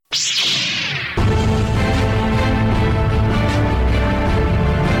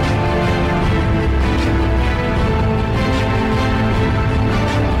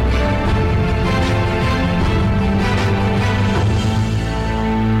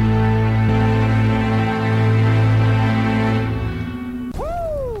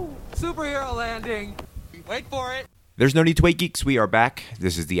Wait for it. There's no need to wait, geeks. We are back.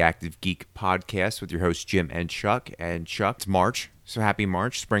 This is the Active Geek Podcast with your hosts, Jim and Chuck. And Chuck, it's March, so happy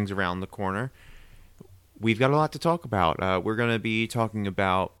March. Spring's around the corner. We've got a lot to talk about. We're going to be talking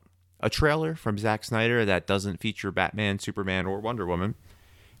about a trailer from Zack Snyder that doesn't feature Batman, Superman, or Wonder Woman.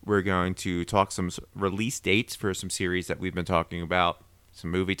 We're going to talk some release dates for some series that we've been talking about, some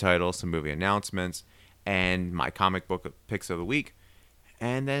movie titles, some movie announcements, and my comic book picks of the week.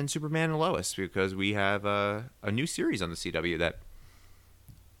 And then Superman and Lois, because we have a new series on the CW that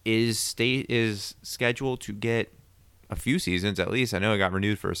is scheduled to get a few seasons at least. I know it got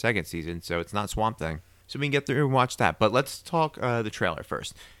renewed for a second season, so it's not Swamp Thing. So we can get through and watch that. But let's talk the trailer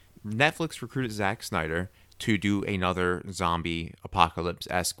first. Netflix recruited Zack Snyder to do another zombie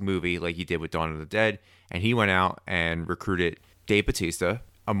apocalypse-esque movie like he did with Dawn of the Dead. And he went out and recruited Dave Bautista,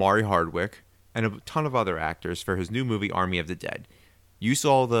 Amari Hardwick, and a ton of other actors for his new movie, Army of the Dead. You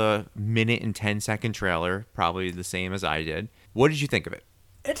saw the minute and 10-second trailer, probably the same as I did. What did you think of it?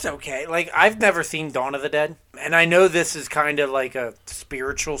 It's okay. I've never seen Dawn of the Dead, and I know this is kind of like a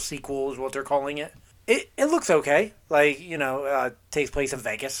spiritual sequel is what they're calling it. It looks okay. Takes place in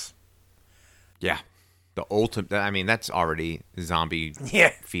Vegas. Yeah. The ultimate, that's already zombie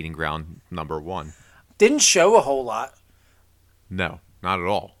feeding ground number one. Didn't show a whole lot. No, not at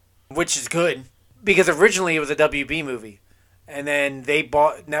all. Which is good, because originally it was a WB movie. And then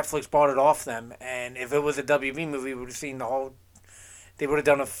Netflix bought it off them. And if it was a WB movie, we would have seen the whole. They would have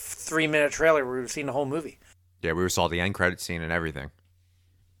done a 3-minute trailer where we would have seen the whole movie. Yeah, we saw the end credit scene and everything.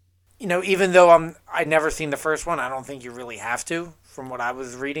 Even though I'd never seen the first one, I don't think you really have to, from what I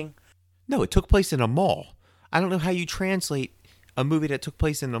was reading. No, it took place in a mall. I don't know how you translate a movie that took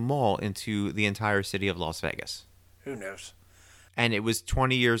place in a mall into the entire city of Las Vegas. Who knows? And it was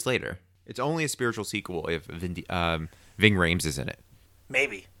 20 years later. It's only a spiritual sequel if Ving Rhames is in it.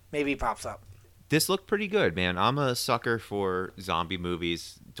 Maybe he pops up. This looked pretty good, man. I'm a sucker for zombie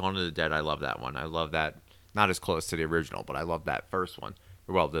movies. Dawn of the Dead, I love that one. I love that. Not as close to the original, but I love that first one.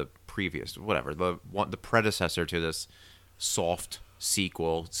 Well, the previous, whatever. The predecessor to this soft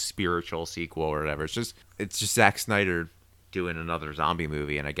sequel, spiritual sequel, or whatever. It's just Zack Snyder doing another zombie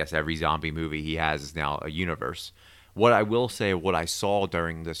movie, and I guess every zombie movie he has is now a universe. What I will say, what I saw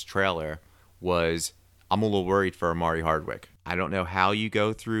during this trailer was I'm a little worried for Amari Hardwick. I don't know how you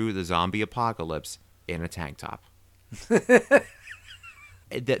go through the zombie apocalypse in a tank top. The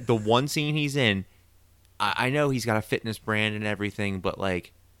one scene he's in, I know he's got a fitness brand and everything, but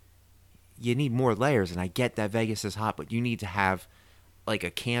you need more layers. And I get that Vegas is hot, but you need to have a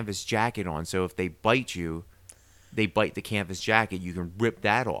canvas jacket on. So if they bite you, they bite the canvas jacket. You can rip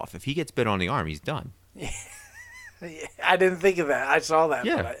that off. If he gets bit on the arm, he's done. I didn't think of that. I saw that.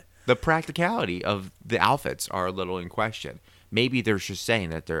 Yeah. The practicality of the outfits are a little in question. Maybe they're just saying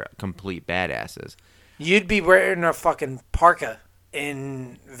that they're complete badasses. You'd be wearing a fucking parka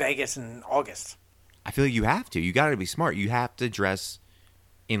in Vegas in August. I feel you have to. You got to be smart. You have to dress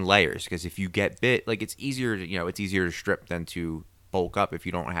in layers, because if you get bit, it's easier to strip than to bulk up if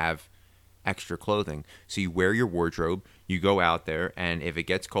you don't have extra clothing. So you wear your wardrobe, you go out there, and if it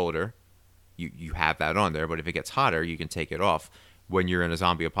gets colder, you have that on there. But if it gets hotter, you can take it off. When you're in a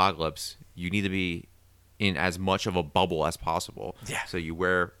zombie apocalypse, you need to be in as much of a bubble as possible. Yeah. So you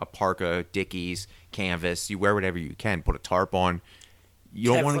wear a parka, Dickies, canvas. You wear whatever you can. Put a tarp on.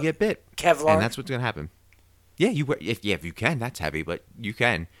 You don't want to get bit. Kevlar. And that's what's going to happen. Yeah, if you can. That's heavy, but you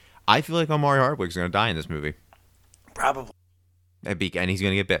can. I feel like Amari Hardwick's going to die in this movie. Probably. And he's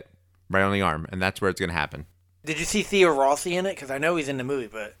going to get bit right on the arm, and that's where it's going to happen. Did you see Theo Rossi in it? Because I know he's in the movie,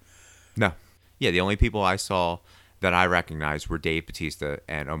 but... No. Yeah, the only people I saw that I recognized were Dave Bautista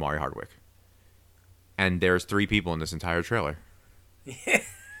and Amari Hardwick. And there's 3 people in this entire trailer. Yeah.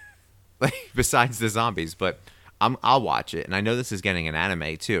 Besides the zombies, but I'll watch it, and I know this is getting an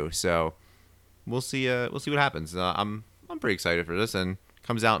anime too, so we'll see what happens. I'm pretty excited for this, and it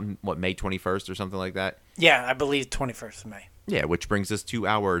comes out in May 21st or something like that. Yeah, I believe 21st of May. Yeah, which brings us to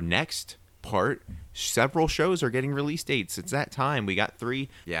our next part. Several shows are getting release dates. It's that time. We got 3.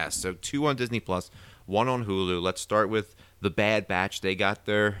 Yeah, so 2 on Disney Plus, 1 on Hulu. Let's start with The Bad Batch. They got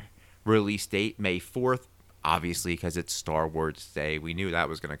their release date May 4th, obviously, because it's Star Wars Day. We knew that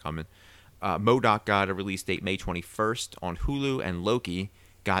was going to come in. MODOK got a release date May 21st on Hulu, and Loki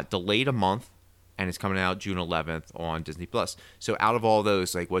got delayed a month, and it's coming out June 11th on Disney Plus. So out of all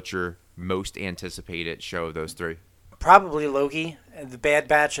those, what's your most anticipated show of those 3? Probably Loki, and The Bad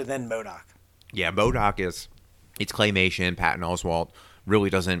Batch, and then MODOK. Yeah, MODOK it's claymation. Patton Oswalt really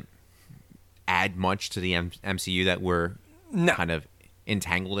doesn't add much to the MCU that we're kind of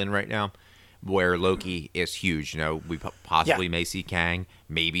entangled in right now. Where Loki is huge. We possibly may see Kang,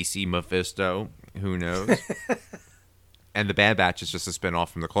 maybe see Mephisto. Who knows? And the Bad Batch is just a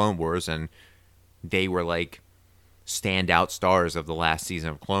spin-off from the Clone Wars, and they were like standout stars of the last season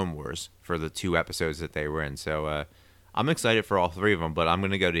of Clone Wars for the 2 episodes that they were in. So I'm excited for all 3 of them, but I'm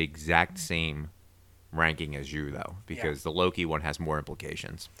going to go the exact same ranking as you, though, because the Loki one has more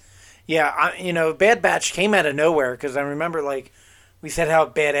implications. Yeah, Bad Batch came out of nowhere because I remember, like, we said how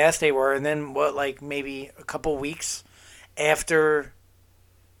badass they were, and then, maybe a couple weeks after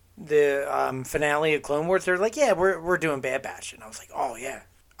the finale of Clone Wars, they're like, yeah, we're doing Bad Batch. And I was like, oh, yeah.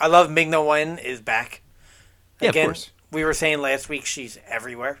 I love Ming-Na Wen is back. Again, of course. We were saying last week she's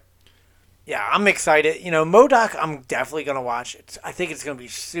everywhere. Yeah, I'm excited. MODOK, I'm definitely going to watch. I think it's going to be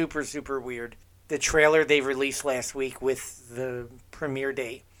super, super weird. The trailer they released last week with the premiere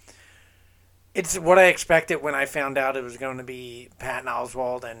date, it's what I expected when I found out it was going to be Patton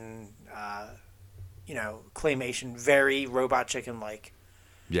Oswalt and, claymation, very Robot Chicken-like.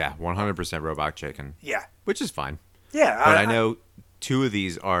 Yeah, 100% Robot Chicken. Yeah. Which is fine. Yeah. But I know 2 of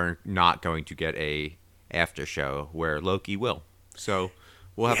these are not going to get a after show where Loki will. So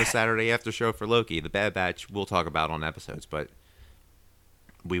we'll have a Saturday after show for Loki. The Bad Batch we'll talk about on episodes, but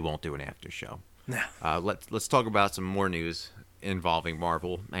we won't do an after show. No. Let's talk about some more news involving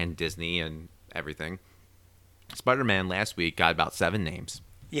Marvel and Disney and everything. Spider-Man last week got about 7 names.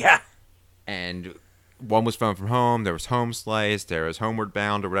 Yeah. And one was Phone from Home, there was Home Slice, there was Homeward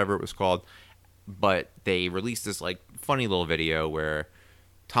Bound, or whatever it was called. But they released this like funny little video where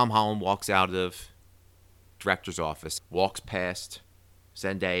Tom Holland walks out of director's office, walks past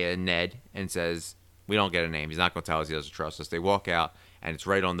Zendaya and Ned, and says, we don't get a name. He's not going to tell us he doesn't trust us. They walk out, and it's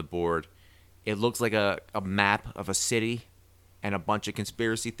right on the board. It looks like a map of a city and a bunch of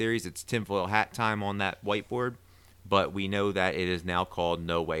conspiracy theories. It's tinfoil hat time on that whiteboard, but we know that it is now called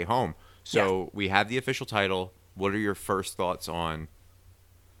No Way Home. So we have the official title. What are your first thoughts on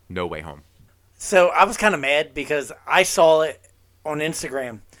No Way Home? So I was kind of mad because I saw it on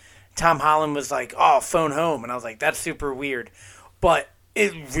Instagram. Tom Holland was like, oh, phone home. And I was like, that's super weird. But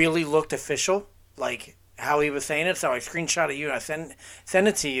it really looked official, like how he was saying it. So I screenshotted you and I sent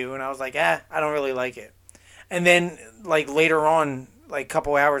it to you. And I was like, I don't really like it. And then like later on, like a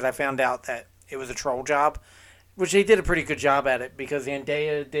couple hours, I found out that it was a troll job, which they did a pretty good job at it because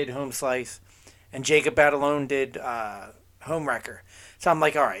Zendaya did Home Slice and Jacob Batalone did Home Wrecker. So I'm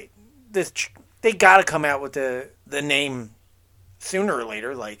like, all right, they got to come out with the name sooner or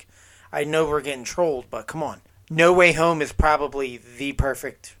later. Like, I know we're getting trolled, but come on. No Way Home is probably the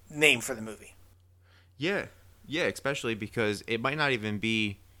perfect name for the movie. Yeah, especially because it might not even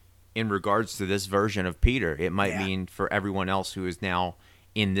be in regards to this version of Peter. It might mean for everyone else who is now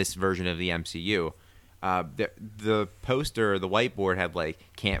in this version of the MCU. The poster, the whiteboard had like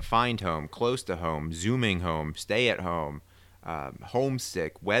can't find home, close to home, zooming home, stay at home,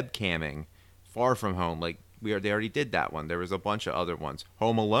 homesick, webcamming, far from home. Like they already did that one. There was a bunch of other ones.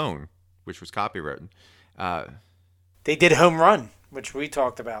 Home Alone, which was copywritten. They did Home Run, which we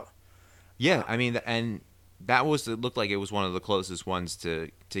talked about. Yeah, I mean, and that it looked like it was one of the closest ones to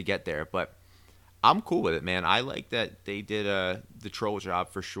get there. But I'm cool with it, man. I like that they did the troll job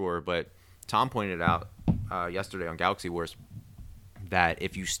for sure. But Tom pointed out yesterday on Galaxy Wars that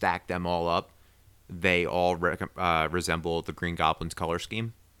if you stack them all up, they all resemble the Green Goblin's color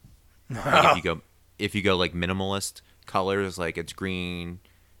scheme. Like if you go like minimalist colors, like it's green,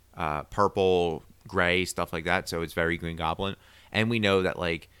 purple, gray, stuff like that. So it's very Green Goblin. And we know that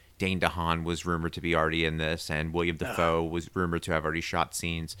like Dane DeHaan was rumored to be already in this, and William Dafoe was rumored to have already shot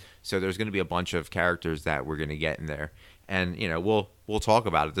scenes. So there's going to be a bunch of characters that we're going to get in there. And, we'll talk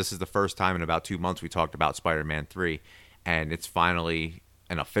about it. This is the first time in about 2 months we talked about Spider-Man 3, and it's finally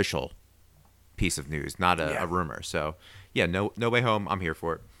an official piece of news, not a rumor. So, yeah, no Way Home. I'm here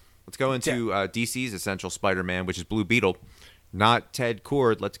for it. Let's go into DC's Essential Spider-Man, which is Blue Beetle. Not Ted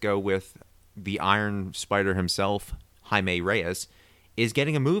Kord. Let's go with the Iron Spider himself, Jaime Reyes, is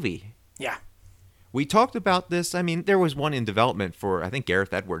getting a movie. Yeah. We talked about this. I mean, there was one in development I think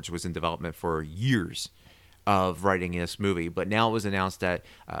Gareth Edwards was in development for years of writing this movie, but now it was announced that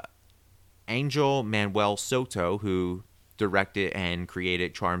Angel Manuel Soto, who directed and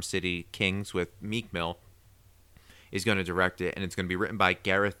created Charm City Kings with Meek Mill, is going to direct it, and it's going to be written by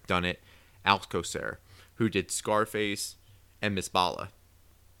Gareth Dunnett Alcocer, who did Scarface and Miss Bala.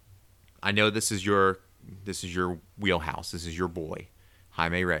 I know this is your wheelhouse. This is your boy,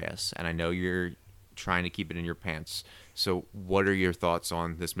 Jaime Reyes, and I know you're trying to keep it in your pants. So what are your thoughts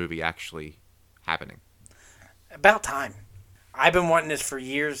on this movie actually happening? About time. I've been wanting this for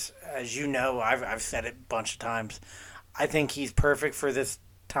years. As you know, I've said it a bunch of times. I think he's perfect for this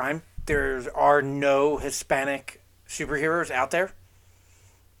time. There are no Hispanic superheroes out there.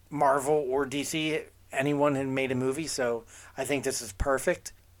 Marvel or DC, anyone had made a movie, so I think this is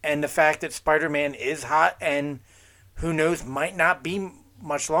perfect. And the fact that Spider-Man is hot and who knows, might not be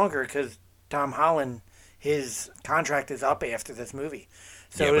much longer because Tom Holland, his contract is up after this movie.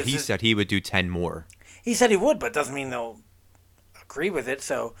 So yeah, but he said he would do 10 more. He said he would, but doesn't mean they'll agree with it.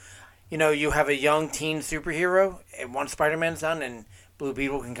 So, you have a young teen superhero, and once Spider-Man's done, and Blue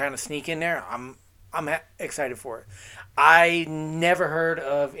Beetle can kind of sneak in there. I'm excited for it. I never heard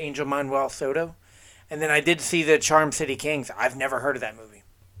of Angel Manuel Soto, and then I did see the Charm City Kings. I've never heard of that movie.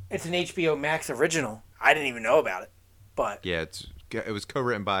 It's an HBO Max original. I didn't even know about it, but yeah, it was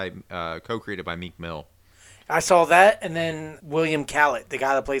co-created by Meek Mill. I saw that, and then William Callett, the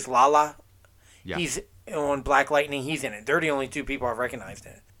guy that plays Lala, Yeah. he's on Black Lightning. He's in it. They're the only two people I've recognized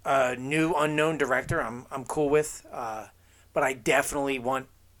in it. New unknown director. I'm cool with, but I definitely want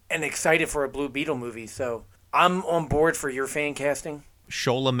and excited for a Blue Beetle movie. So I'm on board for your fan casting.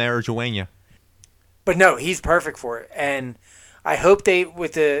 Shola Marijuana. But no, he's perfect for it, and I hope they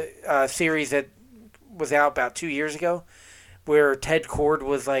with the series that was out about 2 years ago, where Ted Kord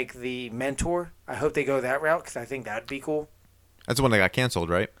was like the mentor. I hope they go that route because I think that'd be cool. That's the one that got canceled,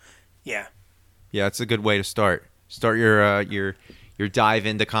 right? Yeah. Yeah, it's a good way to start. Start your dive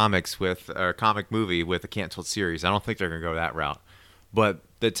into comics with a comic movie with a canceled series. I don't think they're gonna go that route, but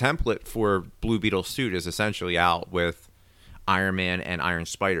the template for Blue Beetle's suit is essentially out with Iron Man and Iron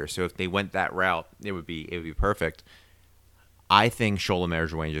Spider. So if they went that route, it would be perfect. I think Shola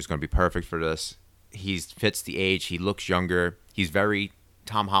Marijuana is going to be perfect for this. He fits the age. He looks younger. He's very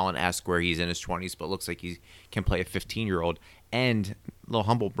Tom Holland-esque where he's in his 20s, but looks like he can play a 15-year-old. And little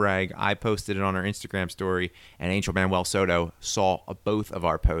humble brag, I posted it on our Instagram story, and Angel Manuel Soto saw both of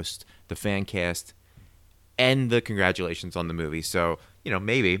our posts, the fan cast and the congratulations on the movie. So,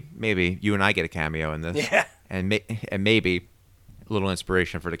 maybe you and I get a cameo in this. Yeah. And maybe a little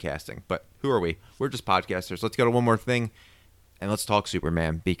inspiration for the casting. But who are we? We're just podcasters. Let's go to one more thing, and let's talk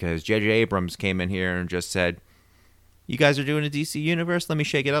Superman, because J.J. Abrams came in here and just said, you guys are doing a DC universe? Let me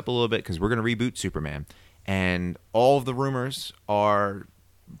shake it up a little bit because we're going to reboot Superman. And all of the rumors are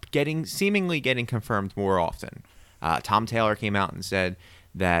seemingly getting confirmed more often. Tom Taylor came out and said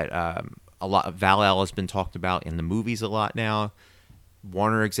that a lot of Val-El has been talked about in the movies a lot now.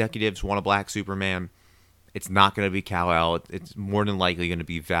 Warner executives want a black Superman. It's not going to be Kal-El. It's more than likely going to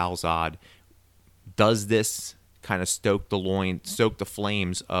be Val-Zod. Does this kind of stoke the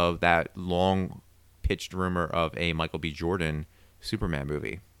flames of that long-pitched rumor of a Michael B. Jordan Superman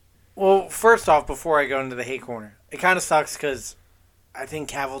movie? Well, first off, before I go into the hate corner, it kind of sucks because I think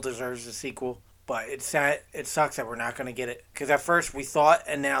Cavill deserves a sequel, but it sucks that we're not going to get it. Because at first we thought,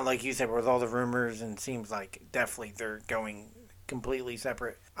 and now, like you said, with all the rumors, and it seems like definitely they're going completely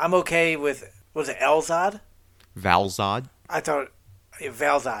separate. I'm okay with, was it Elzod? Val-Zod? I thought,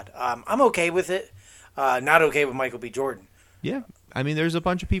 Val-Zod. I'm okay with it. Not okay with Michael B. Jordan. Yeah. I mean, there's a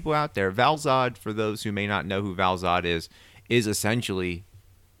bunch of people out there. Val-Zod, for those who may not know who Val-Zod is essentially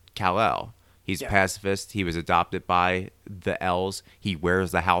Kal-El. He's a pacifist. He was adopted by the L's. He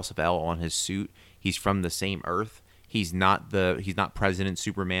wears the House of L on his suit. He's from the same Earth. He's not President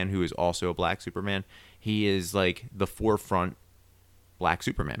Superman, who is also a black Superman. He is like the forefront black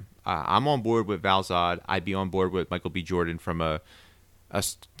Superman. I'm on board with Val-Zod. I'd be on board with Michael B. Jordan from a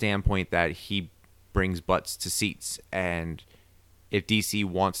standpoint that he brings butts to seats. And if DC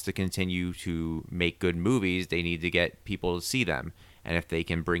wants to continue to make good movies, they need to get people to see them. And if they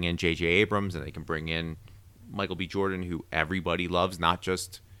can bring in J.J. Abrams and they can bring in Michael B. Jordan, who everybody loves, not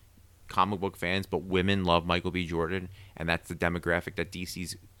just comic book fans, but women love Michael B. Jordan, and that's the demographic that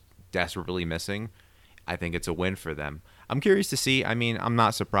DC's desperately missing, I think it's a win for them. I'm curious to see. I mean, I'm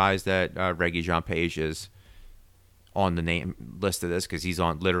not surprised that Reggie Jean Page is on the name list of this because he's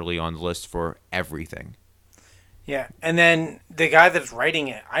literally on the list for everything. Yeah, and then the guy that's writing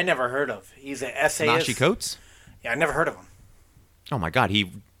it, I never heard of. He's an essayist. Nashi Coates? Yeah, I never heard of him. Oh my God,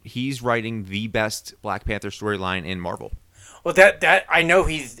 he's writing the best Black Panther storyline in Marvel. Well, that I know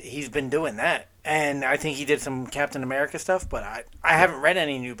he's been doing that, and I think he did some Captain America stuff, but I haven't read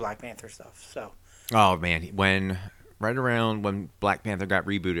any new Black Panther stuff. So. Oh man, right around when Black Panther got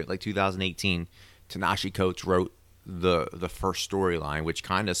rebooted, like 2018, Ta-Nehisi Coates wrote the first storyline, which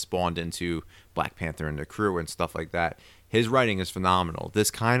kind of spawned into Black Panther and the crew and stuff like that. His writing is phenomenal.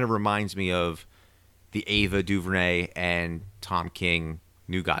 This kind of reminds me of the Ava DuVernay and Tom King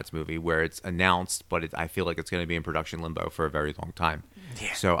New Gods movie, where it's announced, but I feel like it's going to be in production limbo for a very long time.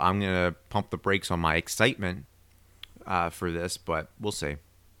 Yeah. So I'm going to pump the brakes on my excitement for this, but we'll see.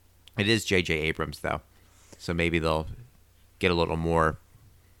 It is J.J. Abrams, though, so maybe they'll get a little more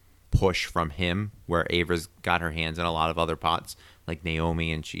push from him, where Ava's got her hands in a lot of other pots, like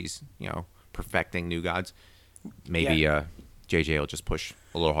Naomi, and she's, perfecting new gods. Maybe JJ will just push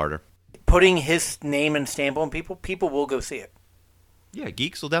a little harder. Putting his name and stamp on people will go see it. Yeah,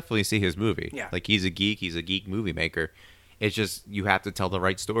 geeks will definitely see his movie. Yeah. Like, he's a geek movie maker. It's just, you have to tell the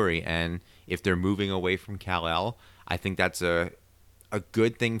right story, and if they're moving away from Kal-El, I think that's a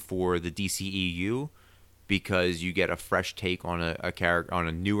good thing for the DCEU, because you get a fresh take on a character, on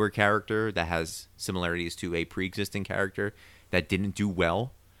a newer character that has similarities to a pre-existing character that didn't do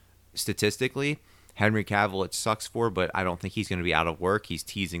well statistically. Henry Cavill, it sucks for, but I don't think he's going to be out of work. He's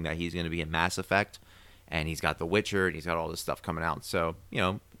teasing that he's going to be in Mass Effect, and he's got The Witcher, and he's got all this stuff coming out. So,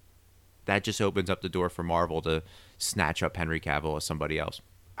 that just opens up the door for Marvel to snatch up Henry Cavill as somebody else.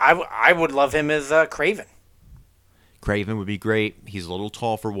 I would love him as Kraven. Kraven would be great. He's a little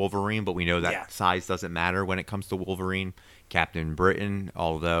tall for Wolverine, but we know that size doesn't matter when it comes to Wolverine. Captain Britain,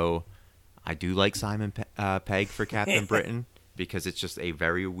 although I do like Simon Pegg for Captain Britain, because it's just a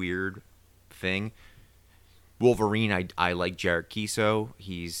very weird thing. Wolverine, I like Jared Kiso.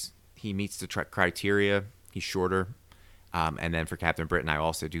 He meets the criteria. He's shorter. And then for Captain Britain, I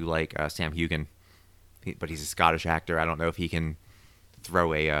also do like Sam Heughan, but he's a Scottish actor. I don't know if he can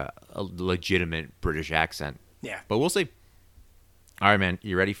throw a legitimate British accent. Yeah. But we'll see. All right, man.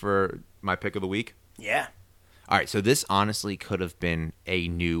 You ready for my pick of the week? Yeah. All right. So this honestly could have been a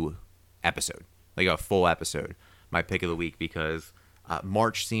new episode, like a full episode, my pick of the week, because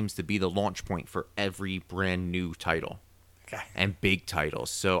March seems to be the launch point for every brand new title. Okay. And big titles.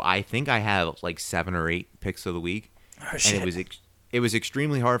 So I think I have like 7 or 8 picks of the week. Oh, shit. And it was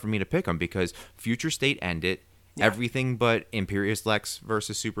extremely hard for me to pick them, because Future State ended. Yeah. Everything but Imperious Lex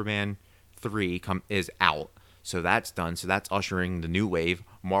versus Superman 3 is out. So that's done. So that's ushering the new wave.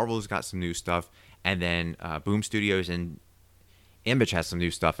 Marvel's got some new stuff. And then Boom Studios and Image has some new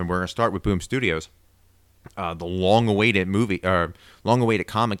stuff. And we're going to start with Boom Studios. The long-awaited long-awaited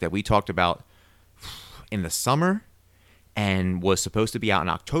comic that we talked about in the summer and was supposed to be out in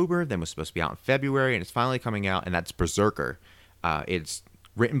October, then was supposed to be out in February, and it's finally coming out, and that's Berserker. It's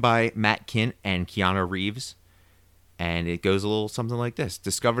written by Matt Kindt and Keanu Reeves. And it goes a little something like this.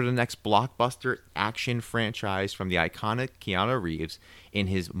 Discover the next blockbuster action franchise from the iconic Keanu Reeves in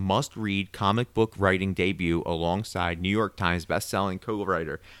his must-read comic book writing debut alongside New York Times best-selling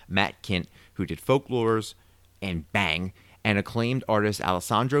co-writer Matt Kindt, who did Folklores and Bang, and acclaimed artist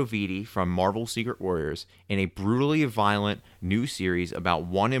Alessandro Vitti from Marvel Secret Warriors in a brutally violent new series about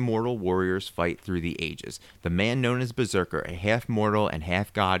one immortal warrior's fight through the ages. The man known as Berserker, a half-mortal and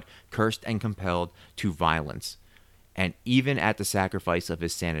half-god, cursed and compelled to violence, and even at the sacrifice of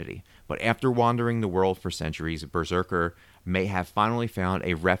his sanity. But after wandering the world for centuries, Berserker may have finally found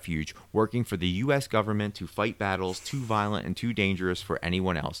a refuge working for the U.S. government to fight battles too violent and too dangerous for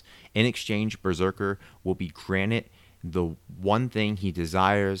anyone else. In exchange, Berserker will be granted the one thing he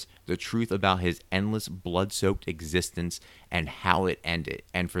desires, the truth about his endless blood-soaked existence and how it ended.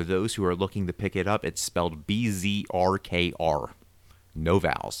 And for those who are looking to pick it up, it's spelled B-Z-R-K-R. No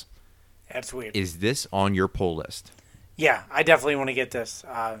vowels. That's weird. Is this on your pull list? Yeah, I definitely want to get this.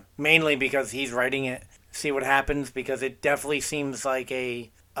 Mainly because he's writing it. See what happens, because it definitely seems like a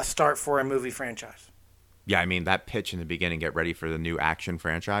start for a movie franchise. Yeah, I mean, that pitch in the beginning, get ready for the new action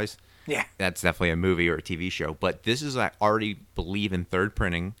franchise. Yeah. That's definitely a movie or a TV show. But this is, I already believe, in third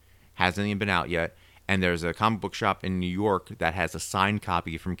printing. Hasn't even been out yet. And there's a comic book shop in New York that has a signed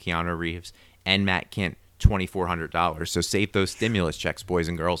copy from Keanu Reeves and Matt Kindt, $2,400. So save those stimulus checks, boys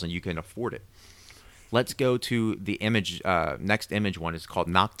and girls, and you can afford it. Let's go to the image. Next image one is called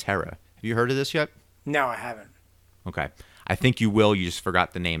Nocterra. Have you heard of this yet? No, I haven't. Okay. I think you will. You just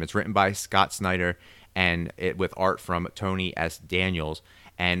forgot the name. It's written by Scott Snyder and with art from Tony S. Daniels.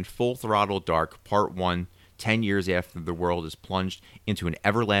 And Full Throttle Dark, Part 1, 10 years after the world is plunged into an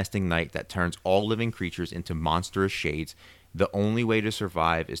everlasting night that turns all living creatures into monstrous shades. The only way to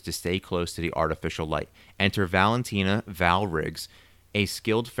survive is to stay close to the artificial light. Enter Valentina Val Riggs, a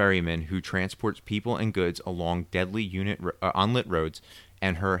skilled ferryman who transports people and goods along deadly unlit roads,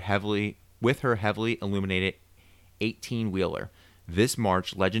 and her heavily illuminated 18-wheeler. This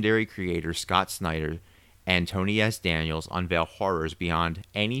March, legendary creator Scott Snyder and Tony S. Daniels unveil horrors beyond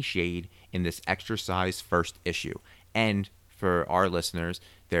any shade in this extra-sized first issue. And for our listeners,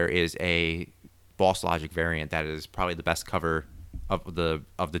 there is a Boss Logic variant that is probably the best cover of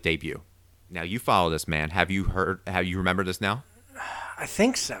the debut. Now, you follow this, man. Have you remember this now? I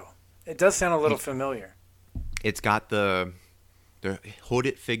think so. It does sound a little familiar. It's got the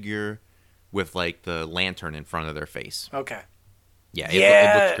hooded figure with like the lantern in front of their face. Okay. Yeah,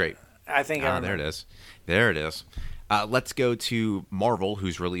 it looks great. I think I remember. There it is. Let's go to Marvel,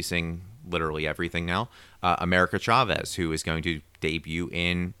 who's releasing literally everything now. America Chavez, who is going to debut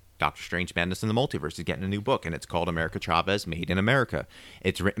in Doctor Strange Madness in the Multiverse, is getting a new book, and it's called America Chavez, Made in America.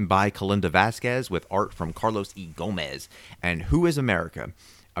 It's written by Kalinda Vasquez with art from Carlos E. Gomez. And who is America?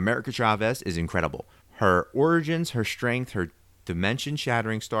 America Chavez is incredible. Her origins, her strength, her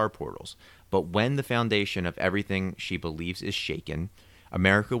dimension-shattering star portals. But when the foundation of everything she believes is shaken,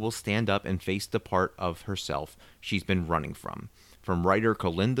 America will stand up and face the part of herself she's been running from. From writer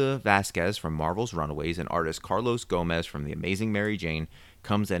Kalinda Vasquez from Marvel's Runaways and artist Carlos Gomez from The Amazing Mary Jane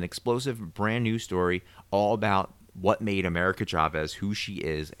comes an explosive brand new story all about what made America Chavez who she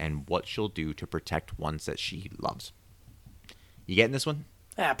is and what she'll do to protect ones that she loves. You getting this one?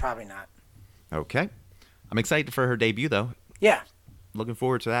 Probably not. Okay. I'm excited for her debut, though. Yeah. Looking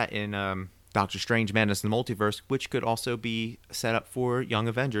forward to that in Doctor Strange Madness in the Multiverse, which could also be set up for Young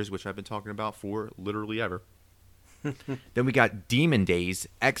Avengers, which I've been talking about for literally ever. Then we got Demon Days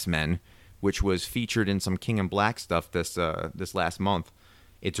X-Men, which was featured in some King in Black stuff this last month.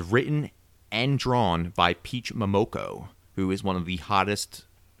 It's written and drawn by Peach Momoko, who is one of the hottest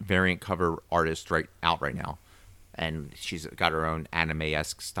variant cover artists right now. And she's got her own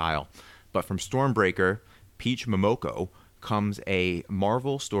anime-esque style. But from Stormbreaker, Peach Momoko comes a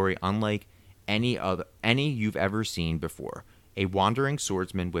Marvel story unlike any you've ever seen before. A wandering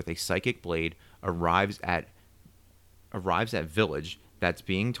swordsman with a psychic blade arrives at village that's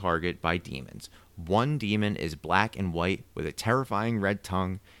being targeted by demons. One demon is black and white with a terrifying red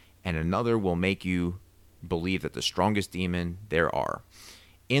tongue, and another will make you believe that the strongest demon there are.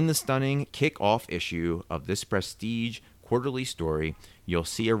 In the stunning kick-off issue of this prestige quarterly story, you'll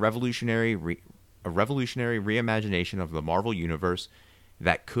see a revolutionary reimagination of the Marvel Universe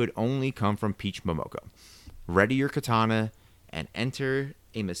that could only come from Peach Momoko. Ready your katana and enter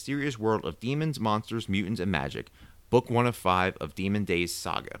a mysterious world of demons, monsters, mutants, and magic. Book 1 of 5 of Demon Days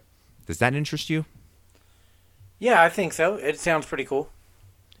Saga. Does that interest you? Yeah, I think so. It sounds pretty cool.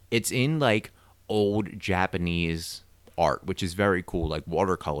 It's in like old Japanese art, which is very cool, like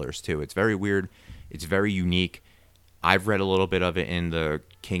watercolors too. It's very weird. It's very unique. I've read a little bit of it in the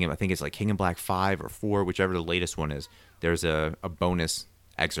I think it's like King in Black 5 or 4, whichever the latest one is. There's a bonus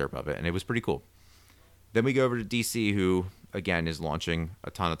excerpt of it, and it was pretty cool. Then we go over to DC, who, again, is launching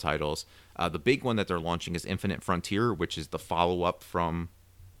a ton of titles. The big one that they're launching is Infinite Frontier, which is the follow-up from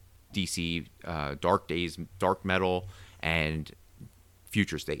DC Dark Days, Dark Metal, and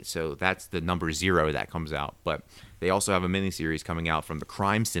Future State. So that's the number 0 that comes out. But they also have a miniseries coming out from the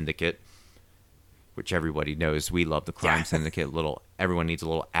Crime Syndicate, which everybody knows. We love the Crime Syndicate. Everyone needs a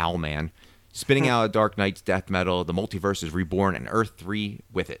little Owlman. Spinning out of Dark Knight's death metal, the multiverse is reborn, and Earth 3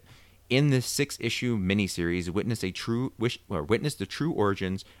 with it. In this 6-issue miniseries, witness the true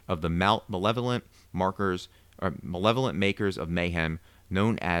origins of the malevolent makers of mayhem,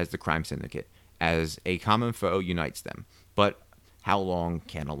 known as the Crime Syndicate, as a common foe unites them. But how long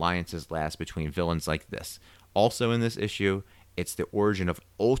can alliances last between villains like this? Also in this issue, it's the origin of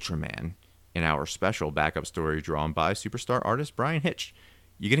Ultraman in our special backup story drawn by superstar artist Brian Hitch.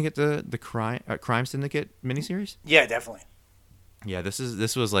 You gonna get the Crime Syndicate miniseries? Yeah, definitely. Yeah, this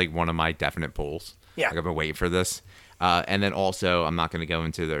was like one of my definite pulls. Yeah. Like I've been waiting for this. And then also, I'm not going to go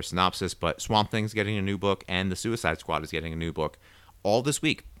into their synopsis, but Swamp Thing's getting a new book, and the Suicide Squad is getting a new book all this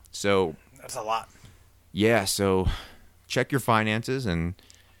week. So that's a lot. Yeah, so check your finances and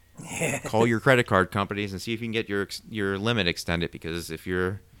call your credit card companies and see if you can get your limit extended, because if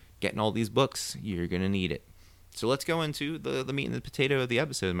you're getting all these books, you're going to need it. So let's go into the meat and the potato of the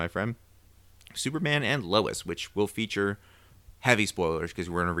episode, my friend. Superman and Lois, which will feature heavy spoilers because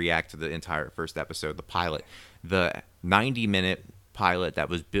we're going to react to the entire first episode, the pilot. The 90-minute pilot that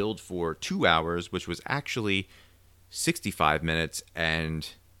was billed for 2 hours, which was actually 65 minutes and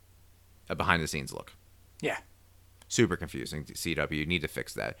a behind-the-scenes look. Yeah. Super confusing, CW. You need to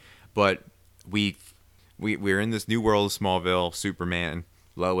fix that. But we're in this new world of Smallville. Superman,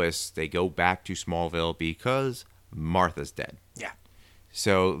 Lois, they go back to Smallville because Martha's dead. Yeah.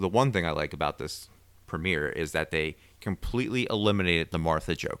 So the one thing I like about this premiere is that they completely eliminated the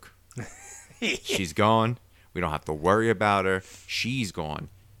Martha joke. She's gone. We don't have to worry about her. She's gone.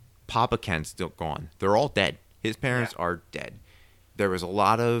 Papa Ken's still gone. They're all dead. His parents are dead. There was a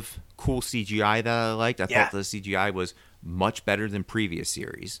lot of cool CGI that I liked. I thought the CGI was much better than previous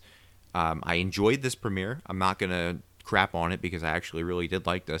series. I enjoyed this premiere. I'm not going to crap on it because I actually really did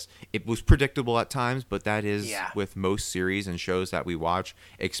like this. It was predictable at times, but that is with most series and shows that we watch,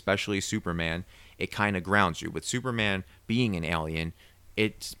 especially Superman. It kind of grounds you. With Superman being an alien,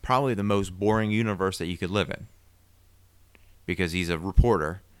 it's probably the most boring universe that you could live in, because he's a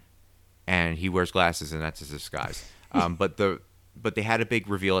reporter and he wears glasses and that's his disguise. But they had a big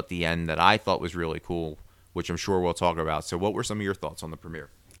reveal at the end that I thought was really cool, which I'm sure we'll talk about. So what were some of your thoughts on the premiere?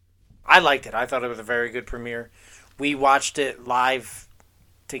 I liked it. I thought it was a very good premiere. We watched it live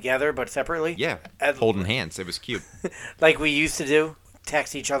together, but separately. Yeah, holding hands. It was cute. Like we used to do,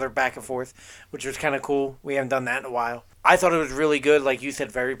 text each other back and forth, which was kind of cool. We haven't done that in a while. I thought it was really good. Like you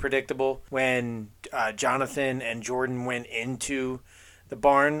said, very predictable. When Jonathan and Jordan went into the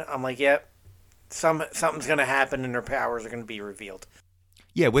barn, I'm like, yep, something's going to happen and their powers are going to be revealed.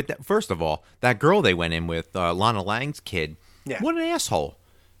 Yeah, with that, first of all, that girl they went in with, Lana Lang's kid, Yeah. what an asshole.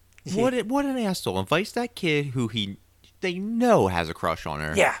 Yeah. What an asshole. Invites that kid who they know has a crush on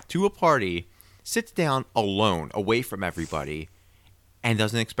her to a party, sits down alone, away from everybody, and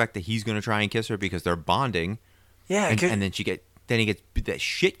doesn't expect that he's going to try and kiss her because they're bonding. Yeah. And then he gets that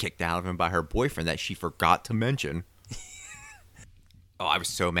shit kicked out of him by her boyfriend that she forgot to mention. Oh, I was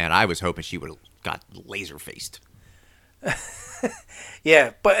so mad. I was hoping she would have got laser-faced.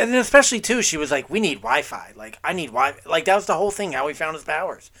 Yeah, but and especially too, she was like, "We need Wi-Fi. Like, I need Wi-Fi." Like that was the whole thing. How he found his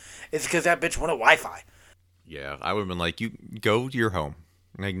powers. It's because that bitch wanted Wi-Fi. Yeah, I would have been like, "You go to your home.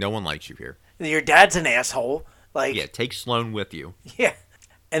 Like, no one likes you here." Your dad's an asshole. Like, yeah, take Sloane with you. Yeah,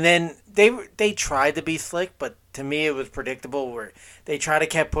 and then they tried to be slick, but to me it was predictable. Where they tried to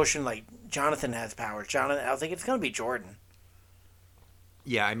kept pushing like Jonathan has powers. Jonathan, I was like, it's gonna be Jordan.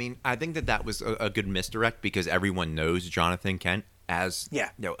 Yeah, I mean, I think that was a good misdirect because everyone knows Jonathan Kent as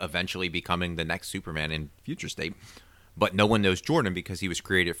eventually becoming the next Superman in Future State, but no one knows Jordan because he was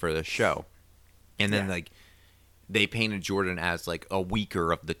created for the show. And then like they painted Jordan as like a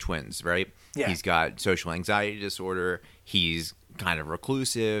weaker of the twins, right? Yeah. He's got social anxiety disorder. He's kind of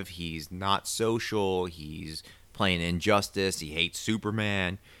reclusive. He's not social. He's playing injustice. He hates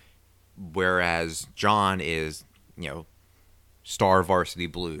Superman. Whereas John is, star varsity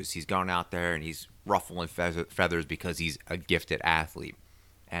blues. He's gone out there and he's ruffling feathers because he's a gifted athlete.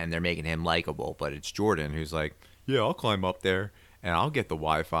 And they're making him likable. But it's Jordan who's like, yeah, I'll climb up there and I'll get the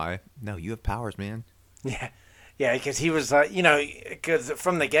Wi-Fi. No, you have powers, man. Yeah. Yeah, because he was, because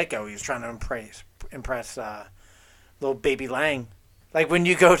from the get-go, he was trying to impress little baby Lang. Like, when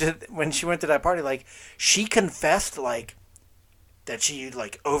she went to that party, like, she confessed, like, that she,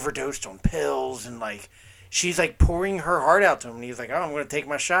 like, overdosed on pills, and, like, she's, like, pouring her heart out to him, and he's like, oh, I'm going to take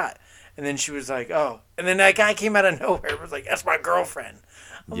my shot. And then she was like, oh. And then that guy came out of nowhere and was like, that's my girlfriend.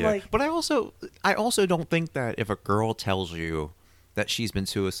 I'm like, but I also don't think that if a girl tells you that she's been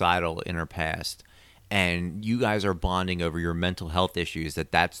suicidal in her past and you guys are bonding over your mental health issues,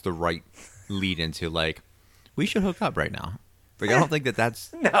 that's the right lead into, like, we should hook up right now. Like, I don't think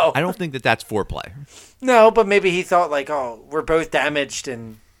that's no. I don't think that's foreplay. No, but maybe he thought, like, oh, we're both damaged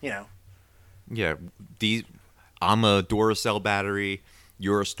and, Yeah, I'm a Duracell battery,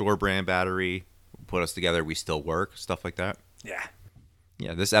 you're a store brand battery. Put us together, we still work, stuff like that. Yeah.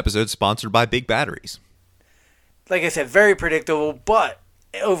 Yeah, this episode's sponsored by Big Batteries. Like I said, very predictable, but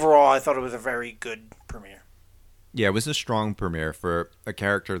overall, I thought it was a very good premiere. Yeah, it was a strong premiere for a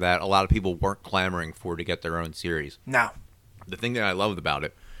character that a lot of people weren't clamoring for to get their own series. No. The thing that I loved about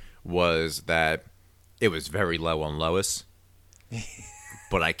it was that it was very low on Lois.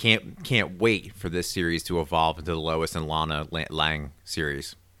 But I can't wait for this series to evolve into the Lois and Lana Lang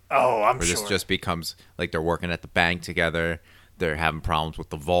series. Oh, I'm where sure. This just becomes like they're working at the bank together. They're having problems with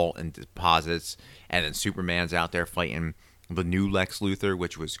the vault and deposits. And then Superman's out there fighting the new Lex Luthor,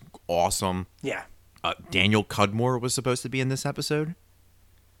 which was awesome. Yeah. Daniel Cudmore was supposed to be in this episode.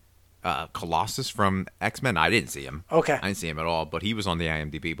 Colossus from X-Men. I didn't see him. Okay. I didn't see him at all, but he was on the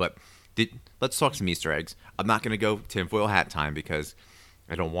IMDb. But let's talk some Easter eggs. I'm not going to go tinfoil hat time because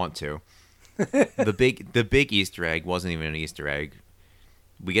I don't want to. The big Easter egg wasn't even an Easter egg.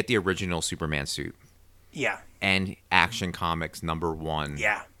 We get the original Superman suit. Yeah. And Action Comics #1.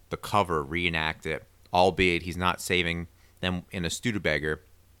 Yeah. The cover reenact it, albeit he's not saving them in a Studebaker.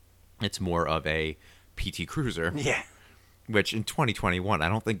 It's more of a PT Cruiser. Yeah. Which in 2021, I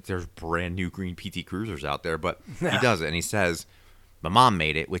don't think there's brand new green PT Cruisers out there, but No. he does it. And he says, my mom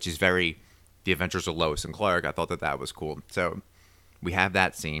made it, which is very The Adventures of Lois and Clark. I thought that was cool. So we have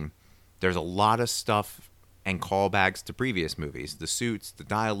that scene. There's a lot of stuff and callbacks to previous movies. The suits, the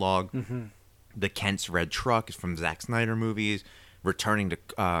dialogue, the Kent's red truck is from Zack Snyder movies, returning to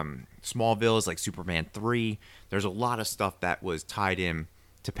Smallville's like Superman 3. There's a lot of stuff that was tied in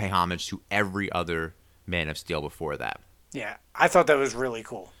to pay homage to every other Man of Steel before that. Yeah, I thought that was really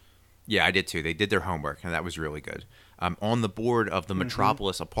cool. Yeah, I did too. They did their homework, and that was really good. On the board of the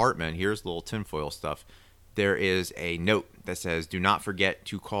Metropolis apartment, here's the little tinfoil stuff. There is a note that says, do not forget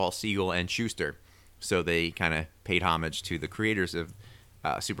to call Siegel and Schuster. So they kind of paid homage to the creators of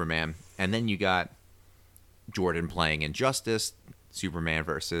Superman. And then you got Jordan playing Injustice, Superman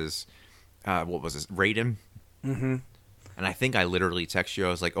versus what was this, Raiden. Mm-hmm. And I think I literally texted you. I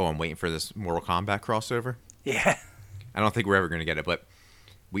was like, "Oh, I'm waiting for this Mortal Kombat crossover." Yeah. I don't think we're ever going to get it, but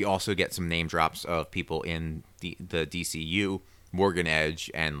we also get some name drops of people in the DCU, Morgan Edge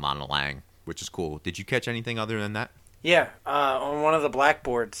and Lana Lang, which is cool. Did you catch anything other than that? Yeah. On one of the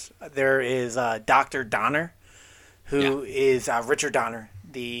blackboards, there is Dr. Donner, who is Richard Donner,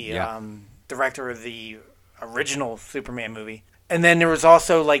 the director of the original Superman movie. And then there was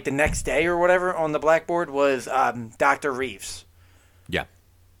also, like, the next day or whatever on the blackboard was Dr. Reeves. Yeah.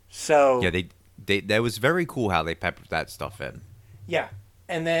 So... Yeah, that was very cool how they peppered that stuff in. Yeah.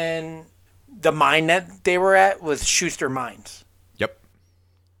 And then the mine that they were at was Schuster Mines. Yep.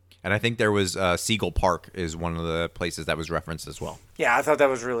 And I think there was Siegel Park is one of the places that was referenced as well. Yeah, I thought that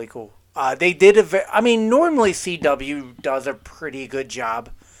was really cool. They did normally CW does a pretty good job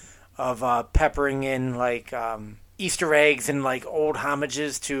of peppering in, like, Easter eggs and, like, old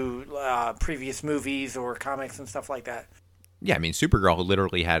homages to previous movies or comics and stuff like that. Yeah, I mean, Supergirl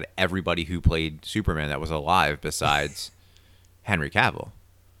literally had everybody who played Superman that was alive besides Henry Cavill.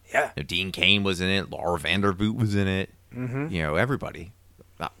 Yeah. You know, Dean Cain was in it. Laura Vandervoot was in it. Mm-hmm. You know, everybody.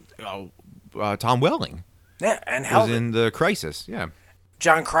 Tom Welling. Yeah, and was in the Crisis. Yeah.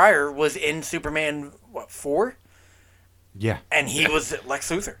 John Cryer was in Superman, 4? Yeah. And he was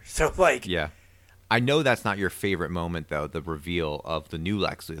Lex Luthor. So, like... Yeah. I know that's not your favorite moment, though, the reveal of the new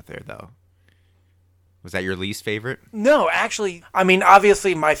Lex Luthor, though. Was that your least favorite? No, actually, I mean,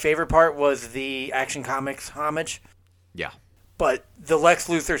 obviously my favorite part was the Action Comics homage. Yeah. But the Lex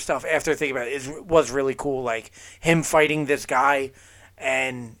Luthor stuff, after thinking about it, was really cool. Like, him fighting this guy,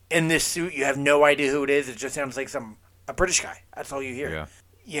 and in this suit, you have no idea who it is. It just sounds like a British guy. That's all you hear. Yeah.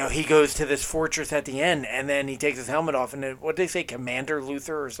 You know, he goes to this fortress at the end, and then he takes his helmet off, and what did they say, Commander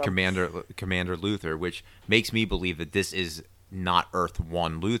Luthor or something? Commander Luthor, which makes me believe that this is not Earth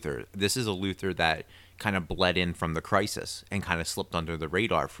 1 Luthor. This is a Luthor that kind of bled in from the Crisis and kind of slipped under the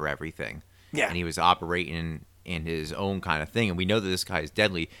radar for everything. Yeah. And he was operating in his own kind of thing. And we know that this guy is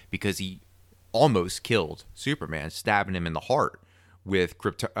deadly because he almost killed Superman, stabbing him in the heart with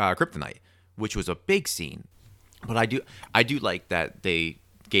kryptonite, which was a big scene. But I do like that they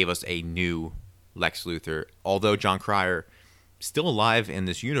gave us a new Lex Luthor. Although John Cryer still alive in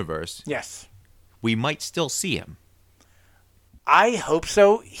this universe, yes, we might still see him. I hope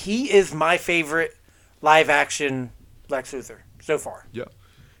so. He is my favorite live-action Lex Luthor so far. Yeah,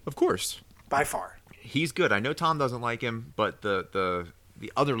 of course. By far. He's good. I know Tom doesn't like him, but the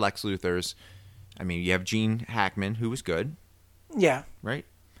other Lex Luthors, I mean, you have Gene Hackman, who was good. Yeah. Right?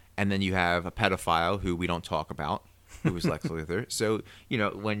 And then you have a pedophile who we don't talk about, who was Lex Luthor. So, you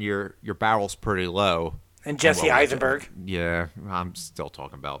know, when your barrel's pretty low. And Jesse Eisenberg. Yeah, I'm still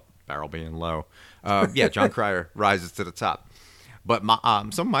talking about barrel being low. Yeah, John Cryer rises to the top. But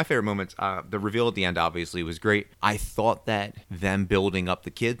some of my favorite moments, the reveal at the end obviously was great. I thought that them building up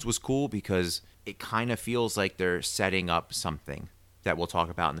the kids was cool because it kind of feels like they're setting up something that we'll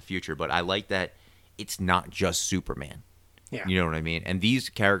talk about in the future. But I like that it's not just Superman. Yeah. You know what I mean? And these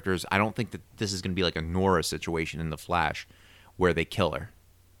characters, I don't think that this is going to be like a Nora situation in The Flash where they kill her.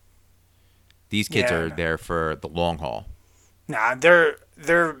 These kids are there for the long haul. Nah,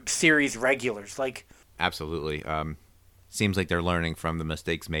 they're series regulars. Like, absolutely. Seems like they're learning from the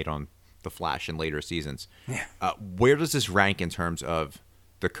mistakes made on The Flash in later seasons. Yeah. Where does this rank in terms of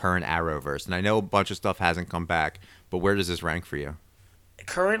the current Arrowverse? And I know a bunch of stuff hasn't come back, but where does this rank for you?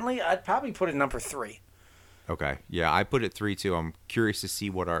 Currently, I'd probably put it number 3. Okay. Yeah, I put it 3 too. I'm curious to see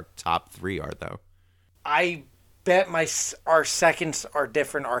what our top 3 are, though. I bet our seconds are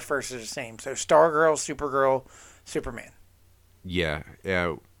different. Our first is the same. So Stargirl, Supergirl, Superman. Yeah.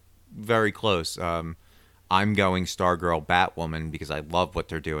 Very close. I'm going Stargirl, Batwoman because I love what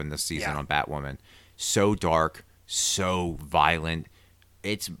they're doing this season on Batwoman. So dark, so violent.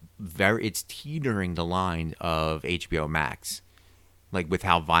 It's teetering the line of HBO Max, like with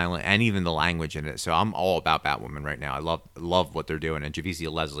how violent and even the language in it. So I'm all about Batwoman right now. I love what they're doing, and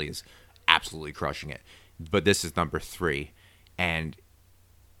Javicia Leslie is absolutely crushing it. But this is number 3, and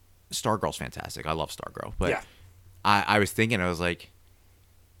Stargirl's fantastic. I love Stargirl, but I was thinking, I was like,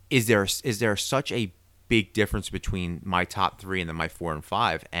 is there such a big difference between my top 3 and then my 4 and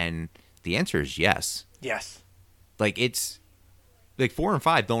 5? And the answer is yes. Yes. Like, it's like 4 and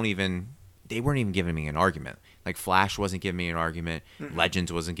 5 they weren't even giving me an argument. Like, Flash wasn't giving me an argument. Mm-hmm.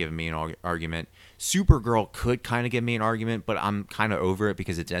 Legends wasn't giving me an argument. Supergirl could kind of give me an argument, but I'm kind of over it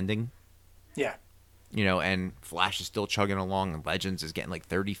because it's ending. Yeah. You know, and Flash is still chugging along, and Legends is getting like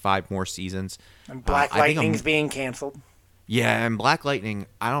 35 more seasons. And Black Lightning's being canceled. Yeah, and Black Lightning,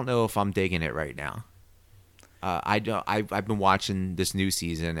 I don't know if I'm digging it right now. I don't. I've been watching this new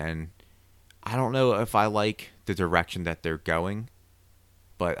season, and I don't know if I like the direction that they're going,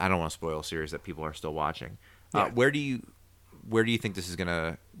 but I don't want to spoil a series that people are still watching. Yeah. Where do you think this is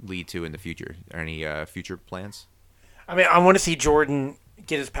gonna lead to in the future? Are any future plans? I mean, I want to see Jordan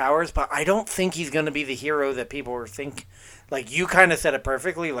get his powers, but I don't think he's going to be the hero that people are think. Like, you kind of said it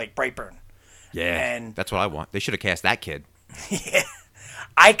perfectly, like Brightburn. Yeah, And that's what I want. They should have cast that kid. yeah,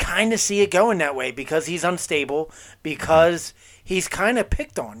 I kind of see it going that way because he's unstable, because he's kind of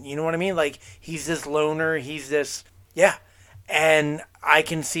picked on. You know what I mean? Like, he's this loner. He's this, yeah. And I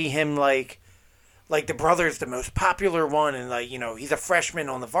can see him like the brother's the most popular one, and like, he's a freshman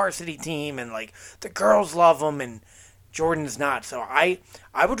on the varsity team, and like the girls love him, and Jordan's not. So I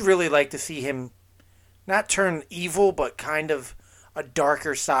would really like to see him not turn evil, but kind of a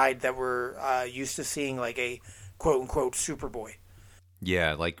darker side that we're used to seeing, like a quote unquote Superboy.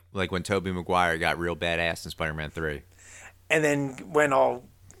 Yeah, like when Tobey Maguire got real badass in Spider-Man 3. And then went all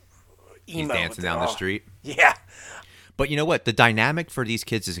emo. He's dancing down the street. Yeah. But you know what? The dynamic for these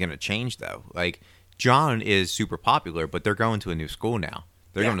kids is going to change, though. Like, John is super popular, but they're going to a new school now.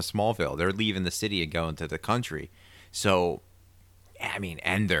 They're going to Smallville. They're leaving the city and going to the country. So, I mean,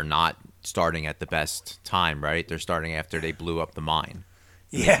 and they're not starting at the best time, right? They're starting after they blew up the mine.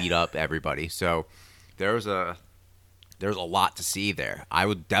 Yeah. They beat up everybody. So, there's a lot to see there. I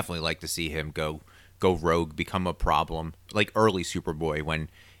would definitely like to see him go rogue, become a problem, like early Superboy when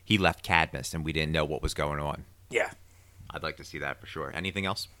he left Cadmus and we didn't know what was going on. Yeah. I'd like to see that for sure. Anything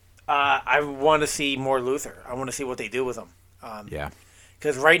else? I want to see more Luthor. I want to see what they do with him. Yeah.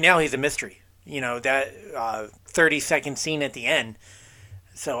 Because right now he's a mystery. That 30-second scene at the end.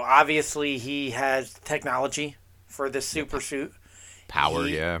 So obviously he has technology for this super suit. Power,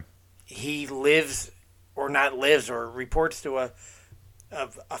 yeah. He lives, or not lives, or reports to a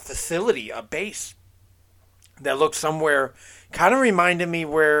facility, a base that looks somewhere, kind of reminded me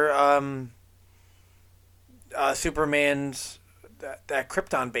where Superman's that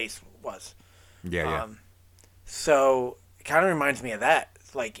Krypton base was. Yeah. So it kind of reminds me of that,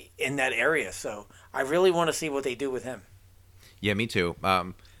 like in that area. So I really want to see what they do with him. Yeah, me too.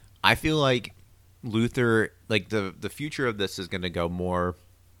 I feel like Luthor, like the future of this is going to go more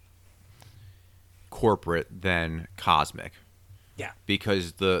corporate than cosmic. Yeah.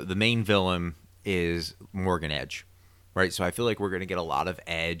 Because the main villain is Morgan Edge, right? So I feel like we're going to get a lot of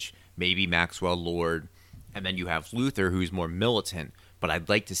Edge, maybe Maxwell Lord, and then you have Luthor, who's more militant. But I'd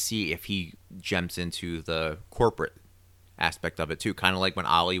like to see if he jumps into the corporate aspect of it too, kind of like when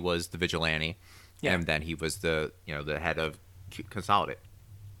Ollie was the vigilante, and then he was the head of Consolidate.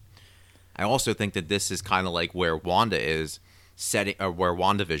 I also think that this is kind of like where Wanda is setting, or where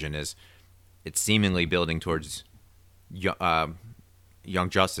WandaVision is. It's seemingly building towards Young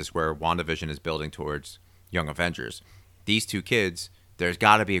Justice, where WandaVision is building towards Young Avengers. These two kids, there's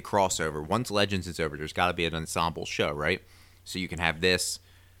got to be a crossover. Once Legends is over, there's got to be an ensemble show, right? So you can have this,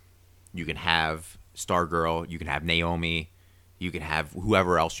 you can have Stargirl, you can have Naomi, you can have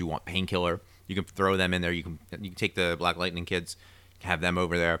whoever else you want, Painkiller. You can throw them in there. You can take the Black Lightning kids, have them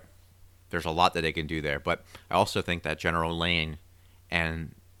over there. There's a lot that they can do there. But I also think that General Lane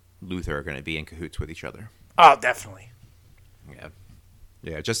and Luthor are going to be in cahoots with each other. Oh, definitely.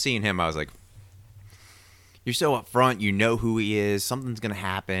 Yeah. Just seeing him, I was like, you're so up front. You know who he is. Something's going to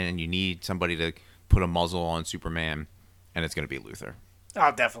happen, and you need somebody to put a muzzle on Superman, and it's going to be Luthor.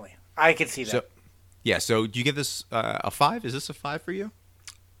 Oh, definitely. I could see that. So do you give this a 5? Is this a 5 for you?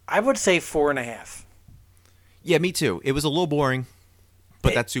 I would say 4.5. Yeah, me too. It was a little boring,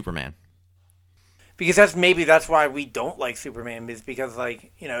 but that's Superman. Because that's why we don't like Superman, is because,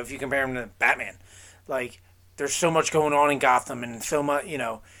 like, if you compare him to Batman, like, there's so much going on in Gotham, and so much,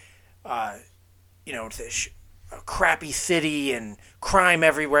 it's a crappy city and crime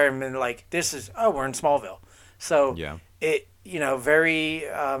everywhere, and then, like, we're in Smallville. So it, very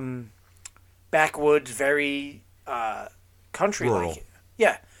backwoods, very country like.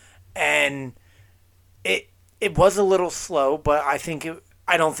 Yeah. And it was a little slow, but I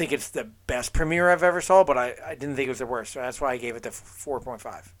don't think it's the best premiere I've ever saw, but I didn't think it was the worst. So that's why I gave it the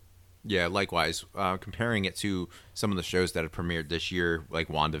 4.5. Yeah, likewise. Comparing it to some of the shows that have premiered this year, like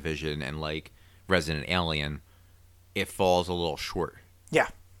WandaVision and like Resident Alien, it falls a little short. Yeah.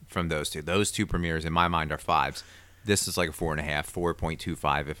 From those two. Those two premieres, in my mind, are 5s. This is like a 4.5,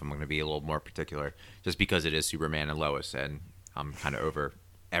 4.25 if I'm going to be a little more particular, just because it is Superman and Lois, and I'm kind of over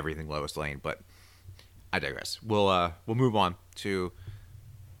everything Lois Lane, but I digress. We'll move on to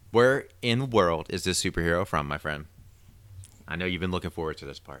where in the world is this superhero from, my friend? I know you've been looking forward to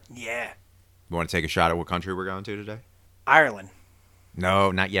this part. Yeah. You want to take a shot at what country we're going to today? Ireland.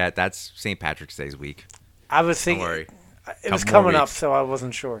 No, not yet. That's St. Patrick's Day's week. I was Don't thinking worry. it was Couple more coming up, weeks. so I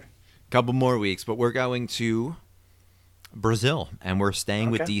wasn't sure. Couple more weeks, but we're going to Brazil, and we're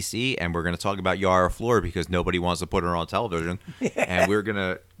staying with Okay. DC, and we're going to talk about Yara Flor because nobody wants to put her on television, and we're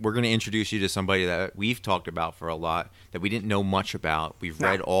gonna introduce you to somebody that we've talked about for a lot that we didn't know much about. We've No.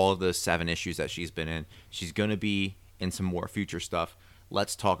 read all the 7 issues that she's been in. She's going to be in some more future stuff.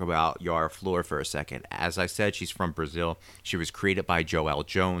 Let's talk about Yara Flor for a second. As I said, she's from Brazil. She was created by Joelle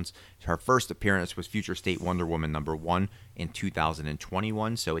Jones. Her first appearance was Future State Wonder Woman #1 in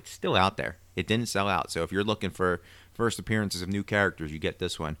 2021, so it's still out there. It didn't sell out. So if you're looking for first appearances of new characters, you get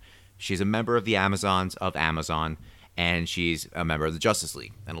this one. She's a member of the Amazons of Amazon, and she's a member of the Justice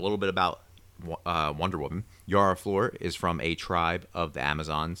League. And a little bit about Wonder Woman. Yara Flor is from a tribe of the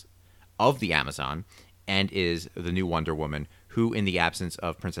Amazons, of the Amazon, and is the new Wonder Woman, who, in the absence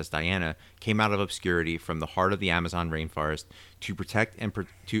of Princess Diana, came out of obscurity from the heart of the Amazon rainforest to protect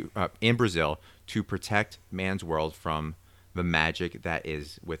in Brazil to protect man's world from the magic that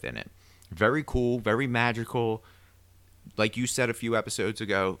is within it. Very cool, very magical. Like you said a few episodes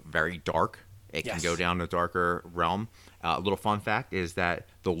ago, very dark. It Yes. can go down a darker realm. A little fun fact is that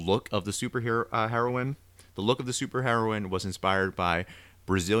the look of the superheroine was inspired by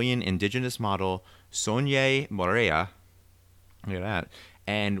Brazilian indigenous model Sonia Moreira. Look at that.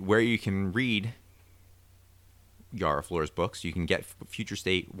 And where you can read Yara Flor's books, you can get Future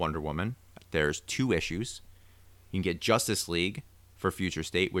State Wonder Woman. There's 2 issues. You can get Justice League for Future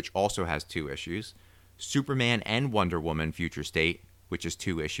State, which also has 2 issues. Superman and Wonder Woman Future State, which is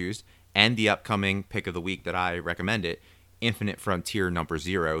 2 issues. And the upcoming pick of the week that I recommended, Infinite Frontier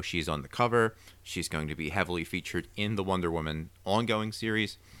 #0. She's on the cover. She's going to be heavily featured in the Wonder Woman ongoing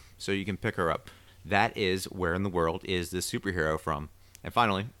series, so you can pick her up. That is where in the world is this superhero from. And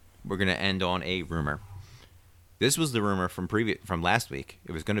finally, we're going to end on a rumor. This was the rumor from last week.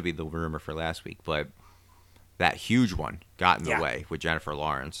 It was going to be the rumor for last week, but that huge one got in the way with Jennifer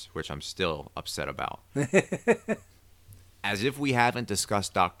Lawrence, which I'm still upset about. As if we haven't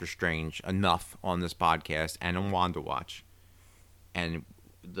discussed Doctor Strange enough on this podcast and on Wanda Watch, and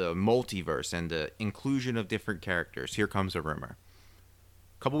the multiverse and the inclusion of different characters, here comes a rumor.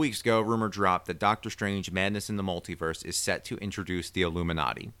 A couple weeks ago, a rumor dropped that Doctor Strange Madness in the Multiverse is set to introduce the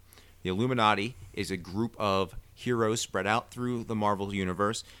Illuminati. The Illuminati is a group of heroes spread out through the Marvel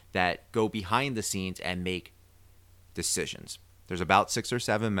Universe that go behind the scenes and make decisions. There's about 6 or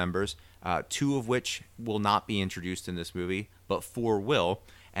 7 members, 2 of which will not be introduced in this movie, but 4 will,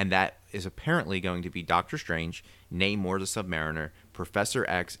 and that is apparently going to be Doctor Strange, Namor the Submariner, Professor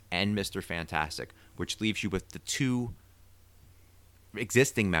X, and Mr. Fantastic, which leaves you with the 2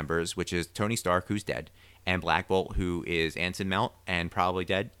 existing members, which is Tony Stark, who's dead, and Black Bolt, who is Anson Mount and probably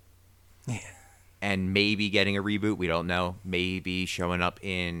dead. Yeah. And maybe getting a reboot, we don't know. Maybe showing up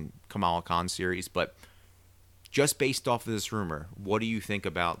in Kamala Khan's series, but just based off of this rumor, what do you think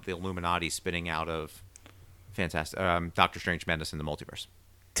about the Illuminati spinning out of Doctor Strange Madness in the Multiverse?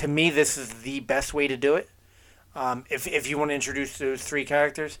 To me, this is the best way to do it. If you want to introduce those 3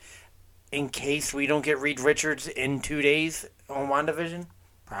 characters, in case we don't get Reed Richards in 2 days on WandaVision,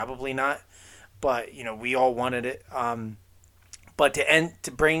 probably not. But we all wanted it. But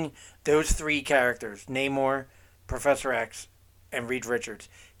to bring those 3 characters, Namor, Professor X, and Reed Richards,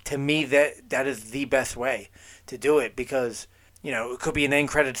 to me that is the best way to do it, because it could be an end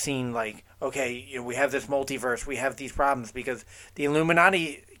credit scene like, okay, we have this multiverse, we have these problems because the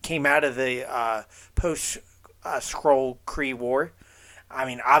Illuminati came out of the post Skrull Kree War. I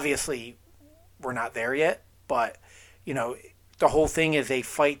mean, obviously we're not there yet, but the whole thing is they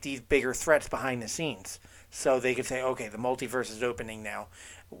fight these bigger threats behind the scenes, so they could say, okay, the multiverse is opening now.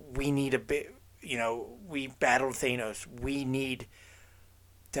 We need a bit. We battled Thanos. We need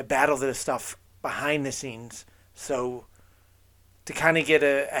to battle this stuff behind the scenes, so to kind of get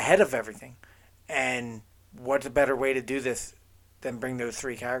ahead of everything. And what's a better way to do this than bring those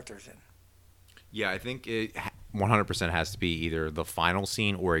 3 characters in? Yeah, I think it 100% has to be either the final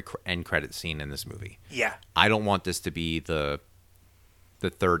scene or a end credit scene in this movie. Yeah. I don't want this to be the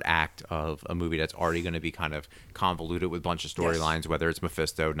third act of a movie that's already going to be kind of convoluted with a bunch of storylines, whether it's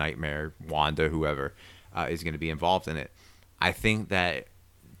Mephisto, Nightmare, Wanda, whoever is going to be involved in it. I think that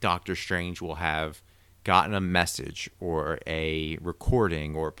Doctor Strange will have gotten a message or a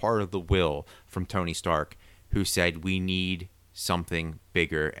recording or part of the will from Tony Stark, who said, we need something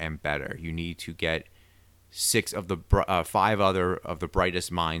bigger and better. You need to get 5 other of the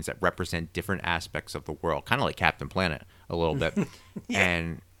brightest minds that represent different aspects of the world, kind of like Captain Planet a little bit.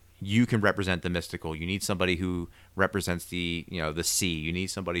 And you can represent the mystical. You need somebody who represents the sea. You need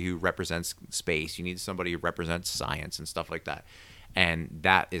somebody who represents space. You need somebody who represents science and stuff like that. And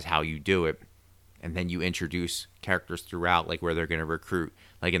that is how you do it. and then you introduce characters throughout, like where they're going to recruit.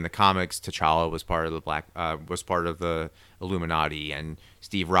 Like in the comics, T'Challa was part of the Illuminati, and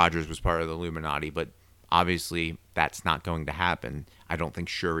Steve Rogers was part of the Illuminati. But obviously, that's not going to happen. I don't think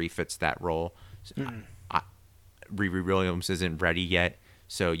Shuri fits that role. Riri Williams isn't ready yet,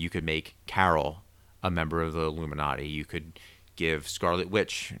 so you could make Carol a member of the Illuminati. You could give Scarlet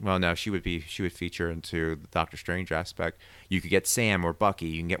Witch. Well, no, she would feature into the Doctor Strange aspect. You could get Sam or Bucky.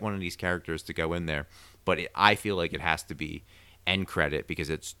 You can get one of these characters to go in there, but I feel like it has to be end credit because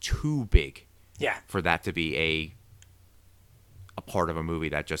it's too big. Yeah. For that to be a part of a movie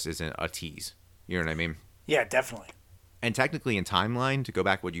that just isn't a tease. You know what I mean? Yeah, definitely. And technically, in timeline, to go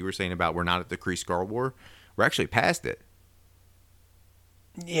back to what you were saying about we're not at the Kree-Skrull War, we're actually past it.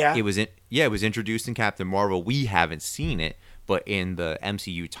 Yeah. It was introduced in Captain Marvel. We haven't seen it, but in the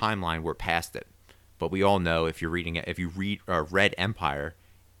MCU timeline, we're past it. But we all know if you read Empire,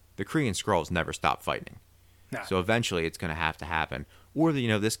 the Kree and Skrulls never stop fighting. No. So eventually, it's going to have to happen. Or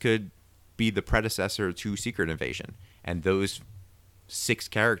this could be the predecessor to Secret Invasion, and those 6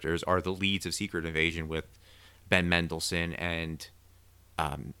 characters are the leads of Secret Invasion with Ben Mendelsohn and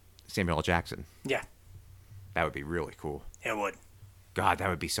Samuel L. Jackson. Yeah. That would be really cool. It would. God, that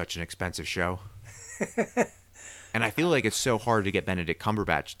would be such an expensive show. And I feel like it's so hard to get Benedict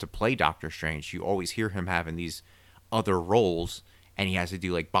Cumberbatch to play Doctor Strange. You always hear him having these other roles, and he has to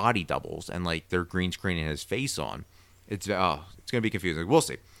do like body doubles, and like they're green screening his face on. It's gonna be confusing. We'll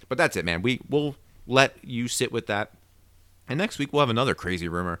see. But that's it, man. We'll let you sit with that. And next week we'll have another crazy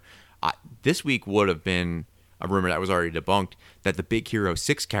rumor. This week would have been a rumor that was already debunked that the Big Hero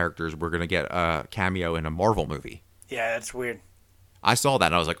 6 characters were gonna get a cameo in a Marvel movie. Yeah, that's weird. I saw that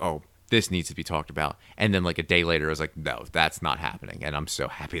and I was like, oh, this needs to be talked about. And then like a day later, I was like, no, that's not happening. And I'm so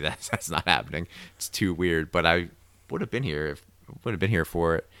happy that that's not happening. It's too weird. But I would have been here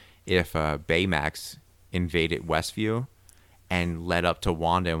for it if Baymax invaded Westview and led up to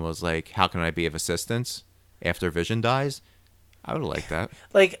Wanda and was like, how can I be of assistance after Vision dies? I would have liked that.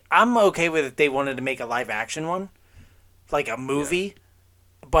 Like, I'm okay with if they wanted to make a live action one, like a movie,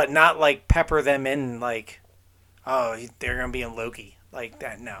 but not like pepper them in like, oh, they're gonna be in Loki like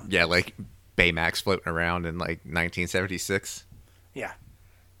that. No. Yeah, like Baymax floating around in like 1976. Yeah.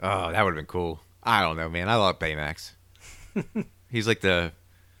 Oh, that would have been cool. I don't know, man. I love Baymax. He's like the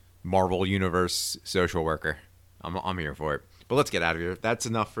Marvel Universe social worker. I'm here for it. But let's get out of here. That's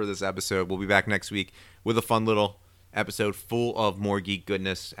enough for this episode. We'll be back next week with a fun little episode full of more geek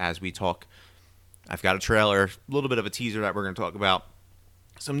goodness as we talk. I've got a trailer, a little bit of a teaser that we're going to talk about.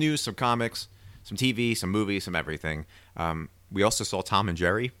 Some news, some comics, some TV, some movies, some everything. We also saw Tom and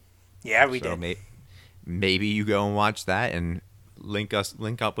Jerry. Yeah, we did. Maybe you go and watch that and link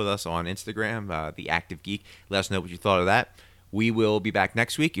up with us on Instagram, The Active Geek. Let us know what you thought of that. We will be back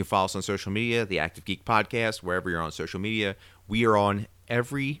next week. You follow us on social media, The Active Geek Podcast, wherever you're on social media. We are on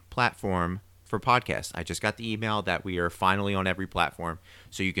every platform for podcasts. I just got the email that we are finally on every platform.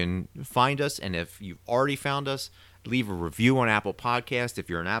 So you can find us, and if you've already found us, leave a review on Apple Podcast if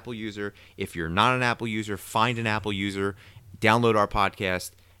you're an Apple user. If you're not an Apple user, find an Apple user, download our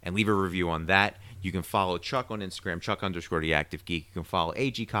podcast, and leave a review on that. You can follow Chuck on Instagram, Chuck_The Active Geek. You can follow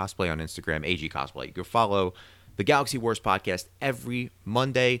AG Cosplay on Instagram, AG Cosplay. You can follow the Galaxy Wars podcast every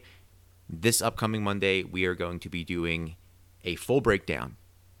Monday. This upcoming Monday, we are going to be doing a full breakdown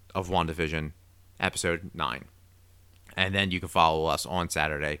of WandaVision episode 9. And then you can follow us on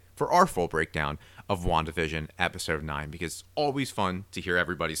Saturday for our full breakdown of WandaVision episode 9, because it's always fun to hear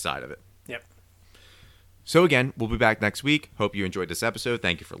everybody's side of it. Yep. So again, we'll be back next week. Hope you enjoyed this episode.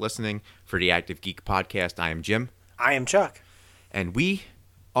 Thank you for listening. For the Active Geek Podcast, I am Jim. I am Chuck. And we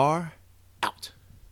are out.